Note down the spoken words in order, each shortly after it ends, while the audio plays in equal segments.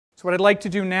So what I'd like to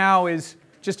do now is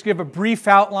just give a brief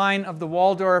outline of the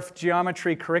Waldorf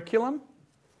Geometry curriculum.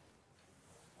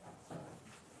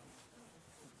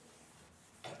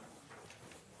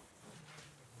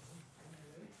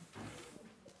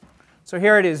 So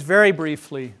here it is, very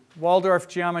briefly, Waldorf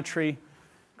Geometry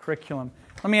curriculum.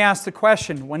 Let me ask the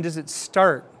question, when does it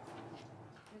start?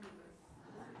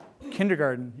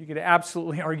 Kindergarten. You could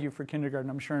absolutely argue for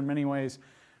kindergarten, I'm sure, in many ways.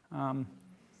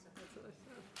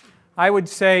 I would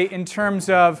say in terms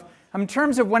of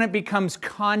when it becomes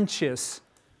conscious,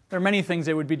 there are many things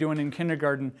they would be doing in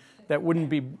kindergarten that wouldn't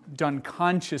be done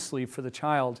consciously for the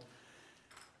child.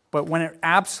 But when it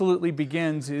absolutely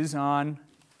begins is on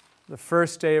the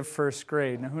first day of first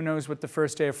grade. Now, who knows what the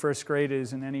first day of first grade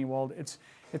is in any Waldorf?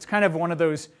 It's kind of one of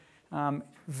those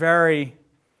very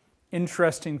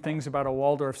interesting things about a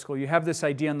Waldorf school. You have this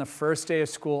idea on the first day of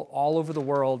school all over the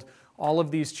world, all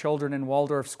of these children in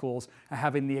Waldorf schools are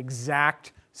having the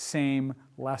exact same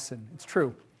lesson. It's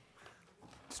true.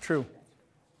 It's true.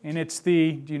 And it's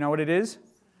the, do you know what it is?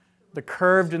 The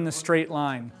curved and the straight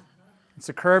line. It's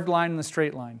a curved line and the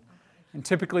straight line. And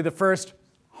typically the first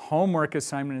homework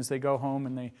assignment is they go home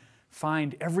and they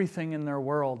find everything in their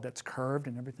world that's curved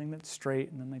and everything that's straight,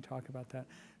 and then they talk about that.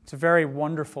 It's a very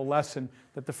wonderful lesson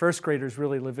that the first graders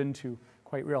really live into,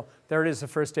 quite real. There it is, the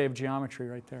first day of geometry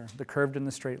right there, the curved and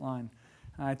the straight line.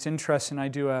 It's interesting, I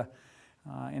do an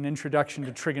introduction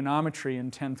to trigonometry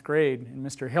in 10th grade, and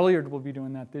Mr. Hilliard will be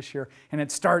doing that this year, and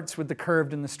it starts with the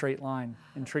curved and the straight line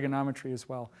in trigonometry as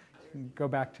well. You can go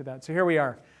back to that. So here we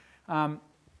are.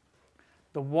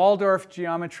 The Waldorf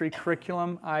Geometry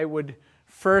curriculum, I would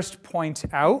first point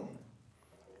out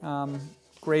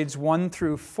grades 1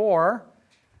 through 4.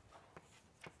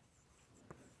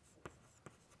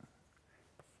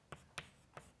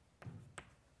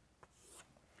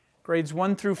 Grades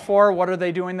 1 through 4, what are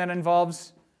they doing that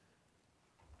involves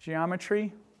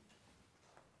geometry?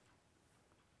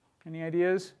 Any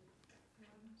ideas?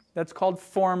 That's called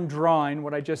form drawing,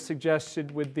 what I just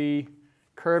suggested with the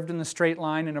curved and the straight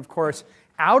line. And of course,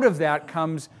 out of that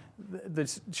comes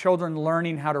the children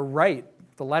learning how to write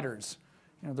the letters.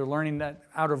 You know, they're learning that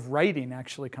out of writing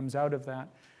actually comes out of that.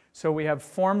 So we have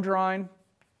form drawing,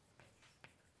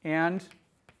 and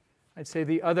I'd say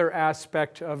the other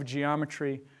aspect of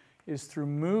geometry is through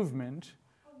movement,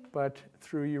 but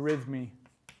through eurythmy.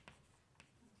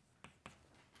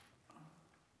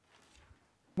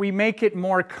 We make it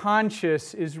more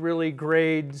conscious is really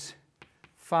grades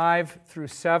 5 through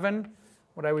 7,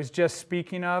 what I was just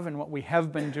speaking of, and what we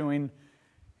have been doing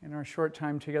in our short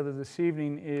time together this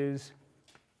evening is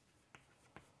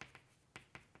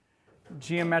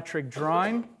geometric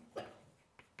drawing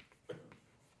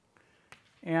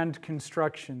and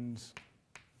constructions.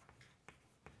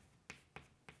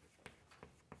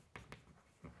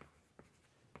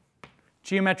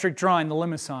 Geometric drawing, the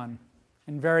limicon,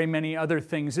 and very many other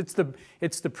things. It's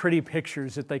the pretty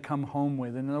pictures that they come home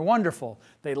with, and they're wonderful.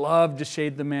 They love to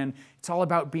shade them in. It's all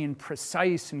about being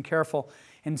precise and careful.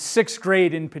 In 6th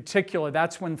grade in particular,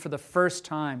 that's when for the first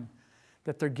time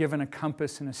that they're given a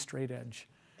compass and a straight edge.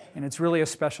 And it's really a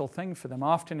special thing for them.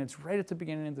 Often it's right at the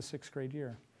beginning of the 6th grade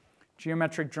year.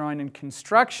 Geometric drawing and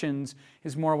constructions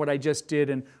is more what I just did,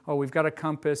 and oh, we've got a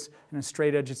compass and a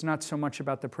straight edge. It's not so much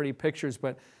about the pretty pictures,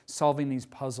 but solving these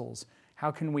puzzles. How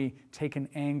can we take an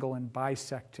angle and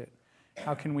bisect it?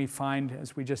 How can we find,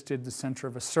 as we just did, the center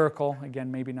of a circle?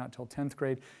 Again, maybe not till 10th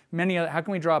grade. How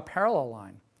can we draw a parallel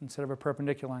line instead of a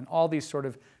perpendicular line? All these sort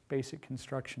of basic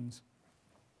constructions.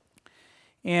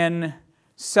 In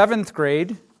 7th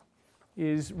grade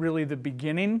is really the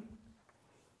beginning.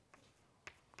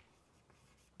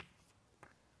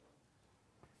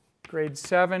 Grade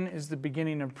 7 is the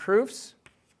beginning of proofs.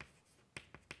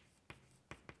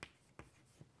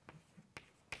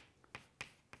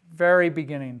 Very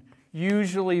beginning.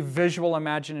 Usually visual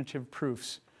imaginative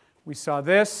proofs. We saw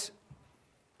this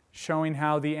showing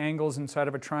how the angles inside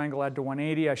of a triangle add to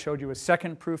 180. I showed you a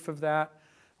second proof of that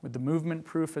with the movement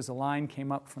proof as a line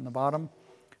came up from the bottom.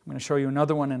 I'm going to show you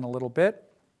another one in a little bit.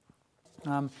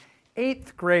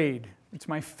 8th grade. It's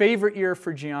my favorite year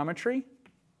for geometry.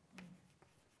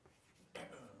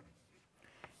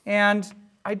 And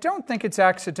I don't think it's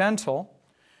accidental,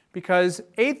 because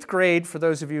 8th grade, for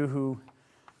those of you who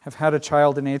have had a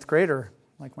child in 8th grade, or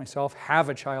like myself, have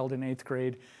a child in 8th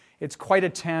grade, it's quite a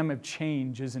time of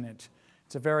change, isn't it?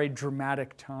 It's a very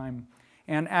dramatic time.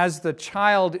 And as the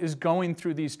child is going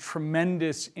through these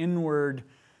tremendous inward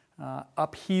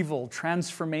upheaval,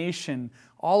 transformation,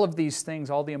 all of these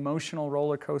things, all the emotional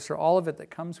roller coaster, all of it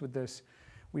that comes with this,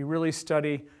 we really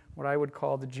study what I would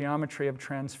call the geometry of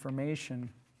transformation.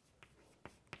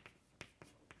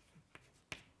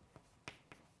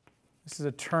 This is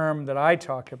a term that I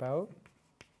talk about.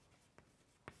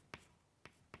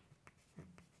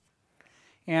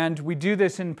 And we do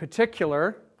this in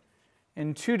particular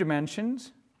in 2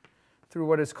 dimensions through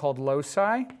what is called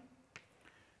loci.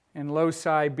 And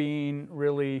loci being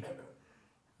really,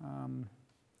 I'll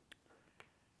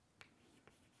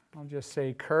just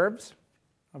say curves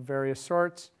of various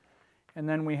sorts. And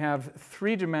then we have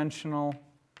 3-dimensional,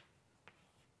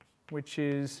 which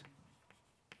is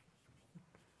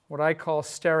what I call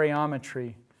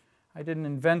stereometry. I didn't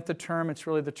invent the term, it's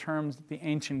really the terms that the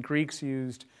ancient Greeks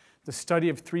used, the study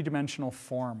of 3-dimensional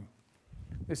form.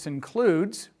 This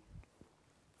includes,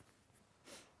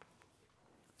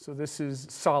 so this is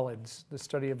solids, the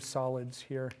study of solids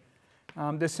here.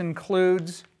 This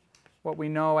includes what we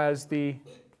know as the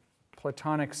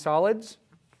Platonic solids.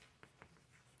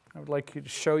 I would like to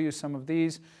show you some of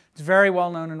these. It's very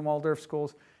well known in Waldorf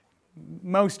schools.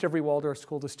 Most every Waldorf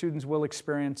school, the students will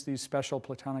experience these special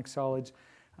Platonic solids.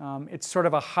 It's sort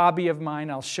of a hobby of mine.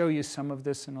 I'll show you some of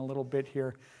this in a little bit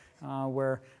here,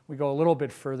 where we go a little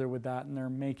bit further with that, and they're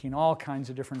making all kinds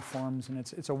of different forms, and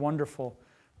it's a wonderful,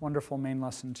 wonderful main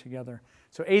lesson together.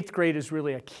 So 8th grade is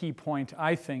really a key point,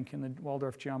 I think, in the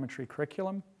Waldorf geometry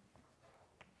curriculum.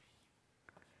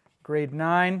 Grade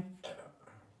 9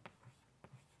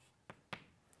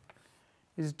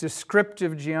 is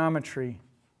descriptive geometry.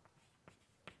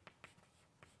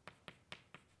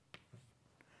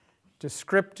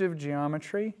 Descriptive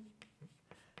geometry.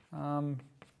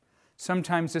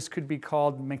 Sometimes this could be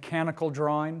called mechanical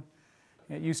drawing.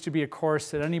 It used to be a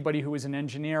course that anybody who was an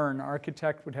engineer or an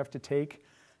architect would have to take.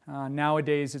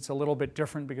 Nowadays it's a little bit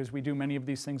different because we do many of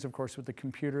these things, of course, with the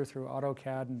computer through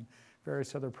AutoCAD and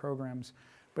various other programs.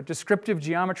 But descriptive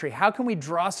geometry, how can we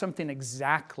draw something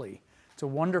exactly? It's a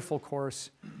wonderful course.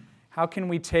 How can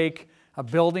we take a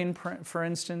building, for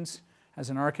instance, as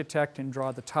an architect and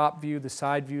draw the top view, the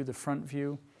side view, the front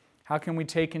view? How can we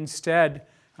take instead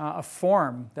a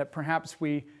form that perhaps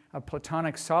a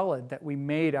Platonic solid that we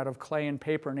made out of clay and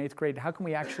paper in 8th grade, how can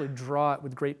we actually draw it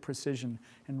with great precision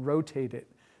and rotate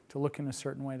it to look in a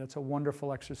certain way? That's a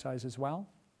wonderful exercise as well.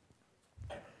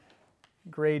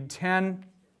 Grade 10.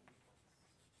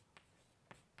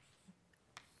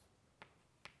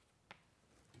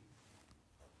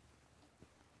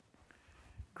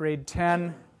 Grade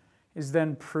 10 is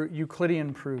then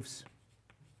Euclidean proofs.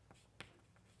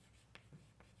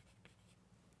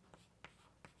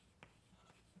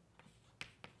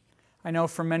 I know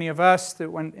for many of us that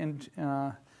went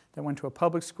to a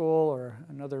public school or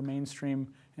another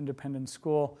mainstream independent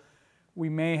school, you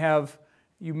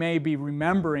may be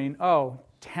remembering, oh,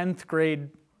 10th grade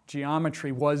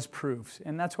geometry was proofs.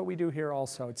 And that's what we do here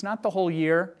also. It's not the whole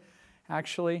year,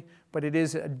 actually, but it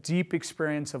is a deep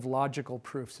experience of logical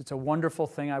proofs. It's a wonderful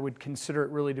thing. I would consider it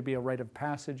really to be a rite of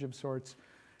passage of sorts.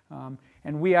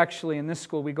 And we actually, in this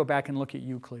school, we go back and look at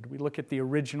Euclid. We look at the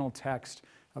original text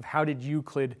of how did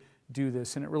Euclid do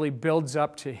this, and it really builds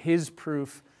up to his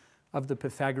proof of the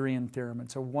Pythagorean theorem.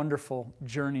 It's a wonderful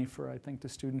journey for, I think, the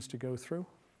students to go through.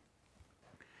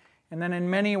 And then in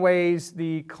many ways,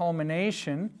 the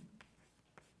culmination,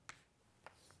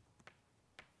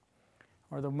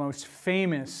 or the most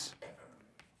famous,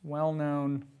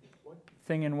 well-known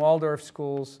thing in Waldorf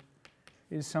schools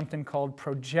is something called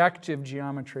projective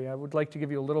geometry. I would like to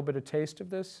give you a little bit of taste of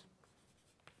this.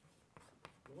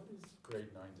 What is grade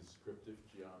 9 descriptive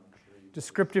geometry?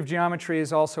 Descriptive geometry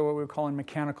is also what we're calling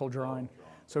mechanical drawing.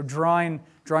 So drawing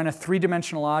a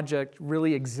 3-dimensional object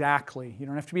really exactly. You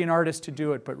don't have to be an artist to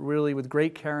do it, but really with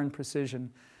great care and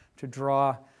precision to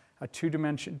draw on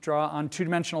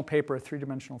 2-dimensional paper a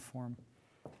 3-dimensional form.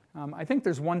 I think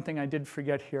there's one thing I did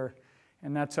forget here,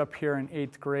 and that's up here in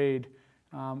 8th grade.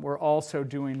 We're also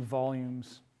doing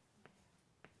volumes.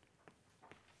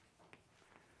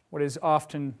 What is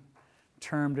often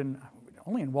termed, and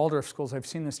only in Waldorf schools I've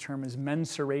seen this term, is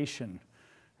mensuration.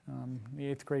 The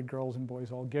 8th grade girls and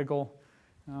boys all giggle,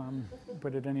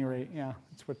 but at any rate, yeah,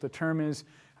 that's what the term is,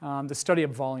 the study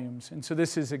of volumes. And so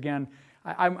this is, again,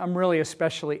 I'm really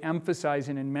especially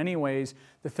emphasizing in many ways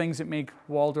the things that make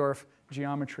Waldorf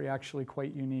geometry actually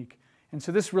quite unique. And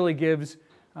so this really gives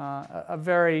a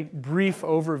very brief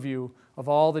overview of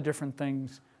all the different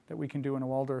things that we can do in a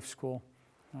Waldorf school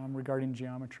regarding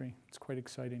geometry. It's quite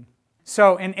exciting.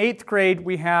 So in 8th grade,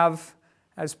 we have,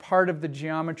 as part of the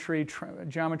geometry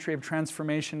of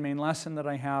transformation main lesson that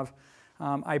I have,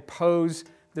 I pose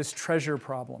this treasure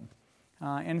problem.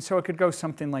 And so it could go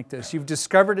something like this. You've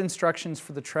discovered instructions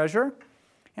for the treasure,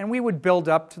 and we would build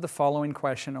up to the following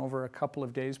question over a couple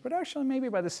of days, but actually maybe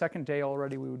by the 2nd day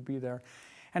already we would be there.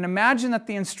 And imagine that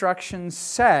the instructions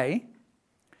say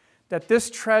that this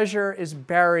treasure is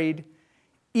buried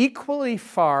equally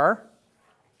far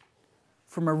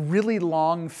from a really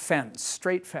long fence,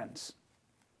 straight fence.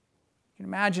 You can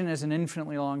imagine as an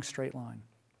infinitely long straight line.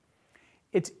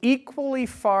 It's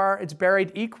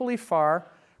buried equally far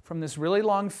from this really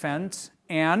long fence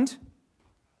and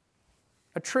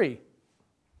a tree.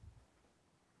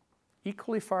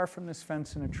 Equally far from this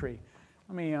fence and a tree.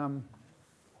 Let me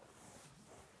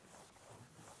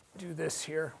do this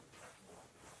here.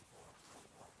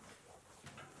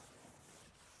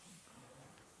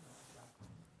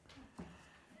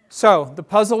 So the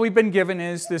puzzle we've been given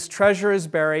is this treasure is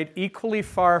buried equally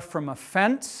far from a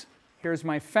fence. Here's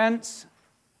my fence.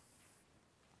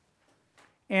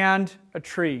 And a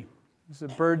tree. This is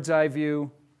a bird's eye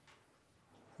view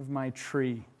of my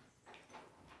tree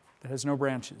that has no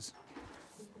branches.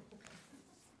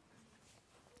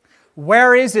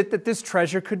 Where is it that this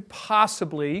treasure could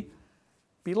possibly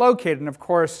be located? And of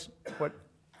course, what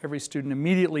every student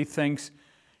immediately thinks,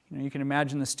 you can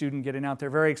imagine the student getting out there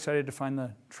very excited to find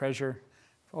the treasure.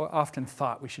 I often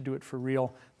thought we should do it for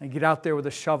real. They get out there with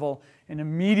a shovel and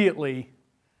immediately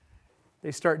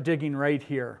they start digging right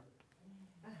here.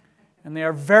 And they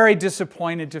are very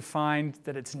disappointed to find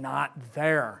that it's not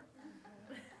there.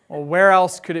 Well, where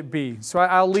else could it be? So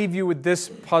I'll leave you with this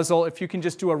puzzle. If you can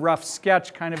just do a rough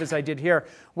sketch, kind of as I did here.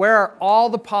 Where are all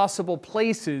the possible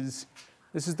places?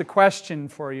 This is the question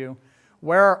for you.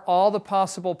 Where are all the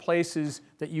possible places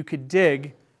that you could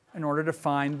dig in order to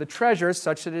find the treasure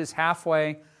such that it is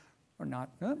halfway, or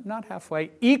not halfway,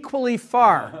 equally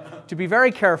far? To be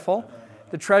very careful,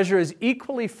 the treasure is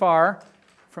equally far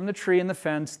from the tree and the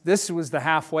fence. This was the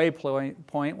halfway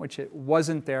point, which it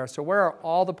wasn't there. So where are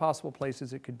all the possible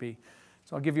places it could be?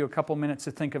 So I'll give you a couple minutes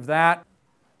to think of that.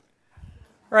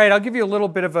 All right, I'll give you a little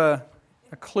bit of a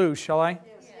clue, shall I?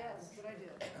 Yes, good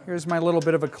idea. Here's my little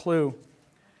bit of a clue.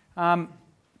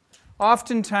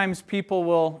 Oftentimes people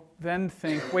will then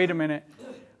think, wait a minute,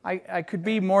 I could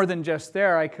be more than just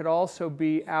there. I could also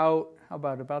be out, how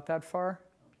about that far?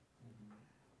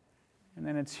 And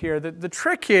then it's here. The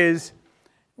trick is,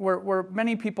 where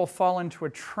many people fall into a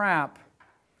trap,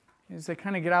 is they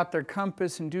kind of get out their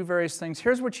compass and do various things.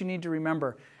 Here's what you need to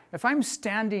remember. If I'm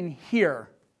standing here,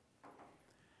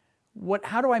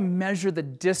 how do I measure the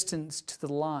distance to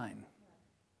the line?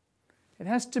 It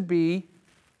has to be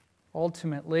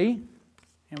ultimately,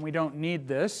 and we don't need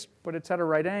this, but it's at a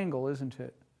right angle, isn't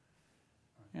it?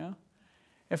 Yeah?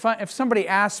 If somebody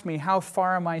asks me how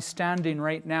far am I standing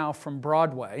right now from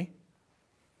Broadway,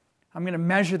 I'm going to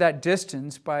measure that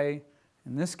distance by,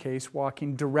 in this case,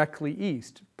 walking directly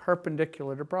east,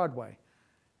 perpendicular to Broadway.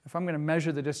 If I'm going to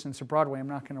measure the distance to Broadway, I'm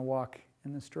not going to walk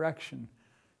in this direction.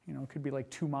 It could be like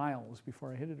 2 miles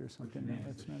before I hit it or something.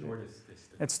 That's not it.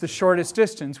 It's the shortest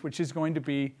distance, which is going to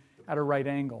be at a right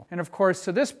angle. And of course,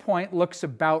 so this point looks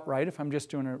about right if I'm just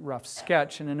doing a rough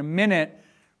sketch. And in a minute,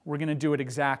 we're going to do it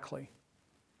exactly.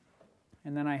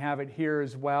 And then I have it here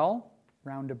as well,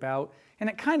 roundabout. And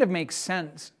it kind of makes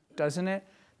sense, doesn't it,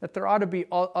 that there ought to be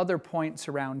other points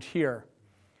around here.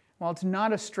 Well, it's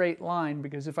not a straight line,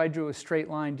 because if I drew a straight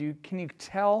line, can you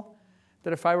tell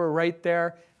that if I were right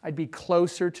there, I'd be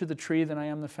closer to the tree than I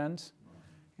am the fence?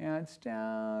 Yeah, it's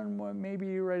down,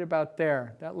 maybe right about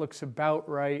there. That looks about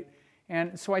right.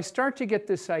 And so I start to get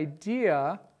this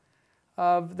idea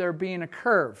of there being a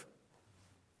curve.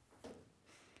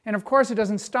 And of course, it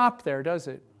doesn't stop there, does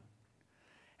it?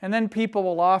 And then people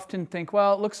will often think,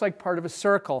 well, it looks like part of a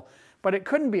circle. But it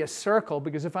couldn't be a circle,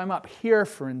 because if I'm up here,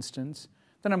 for instance,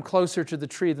 then I'm closer to the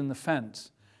tree than the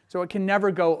fence. So it can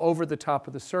never go over the top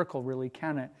of the circle, really,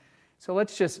 can it? So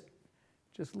let's just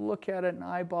look at it and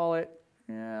eyeball it.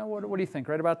 Yeah, what do you think?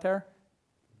 Right about there?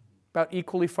 About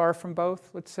equally far from both,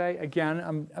 let's say.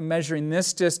 Again, I'm measuring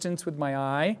this distance with my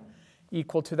eye,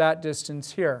 equal to that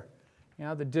distance here.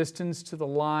 Yeah, the distance to the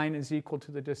line is equal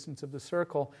to the distance of the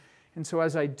circle. And so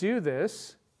as I do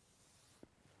this,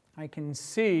 I can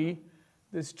see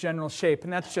this general shape.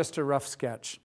 And that's just a rough sketch.